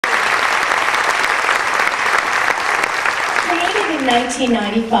in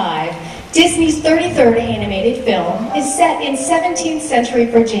 1995, Disney's 33rd animated film is set in 17th century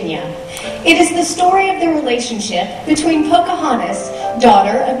Virginia. It is the story of the relationship between Pocahontas,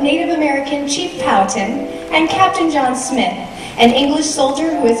 daughter of Native American Chief Powhatan, and Captain John Smith, an English soldier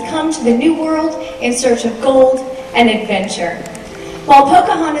who has come to the New World in search of gold and adventure. While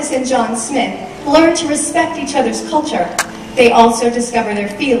Pocahontas and John Smith learn to respect each other's culture, they also discover their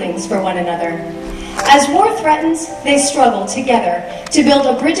feelings for one another. As war threatens, they struggle together to build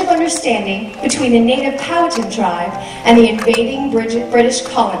a bridge of understanding between the native Powhatan tribe and the invading British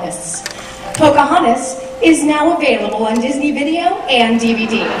colonists. Pocahontas is now available on Disney Video and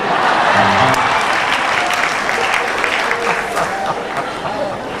DVD.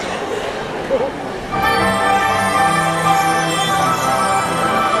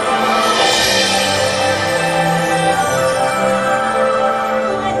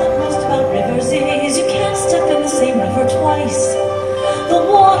 The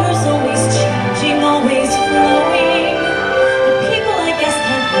water's always changing, always flowing. But people, I guess,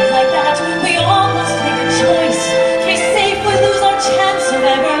 can't live like that. We all must make a choice. Stay safe, we lose our chance of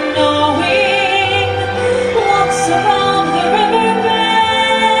ever knowing what's around the river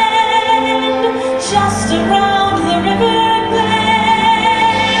bend. Just around the river bend.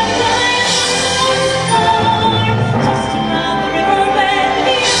 Just around the river bend.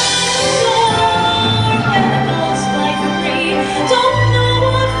 Beyond the shore, animals fly free. Don't know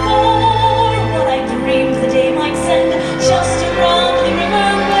what for, what I dreamed the day might send, just around the river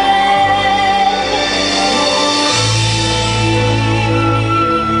bend.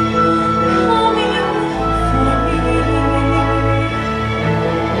 Coming for me.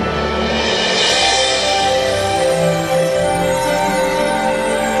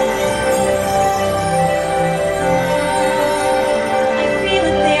 I feel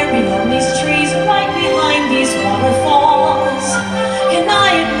it there beyond these trees, right behind these waterfalls. Can I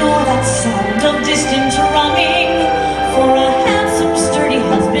ignore that sound of distant drumming for a handsome, sturdy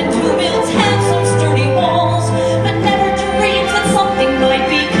husband who builds handsome, sturdy walls, but never dreams that something might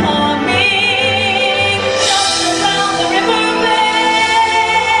be coming? Just around the river bend,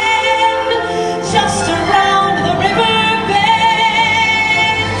 just around the river bend.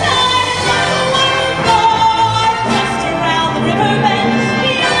 I know where more, just around the river bend,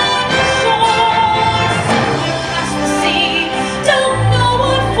 beyond the shore, somewhere past the sea. Don't know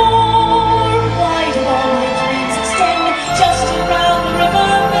what for, why do all my dreams extend, just around the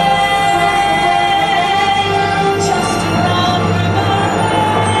river bend, just around the river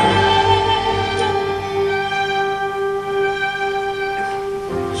bend.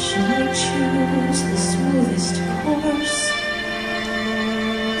 Should I choose the smoothest course,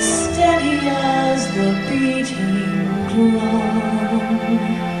 steady as the beating drum?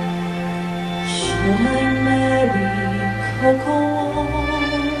 Should I marry Coco?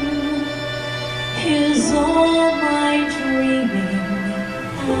 Is all my dreaming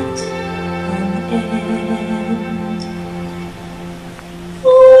at an end?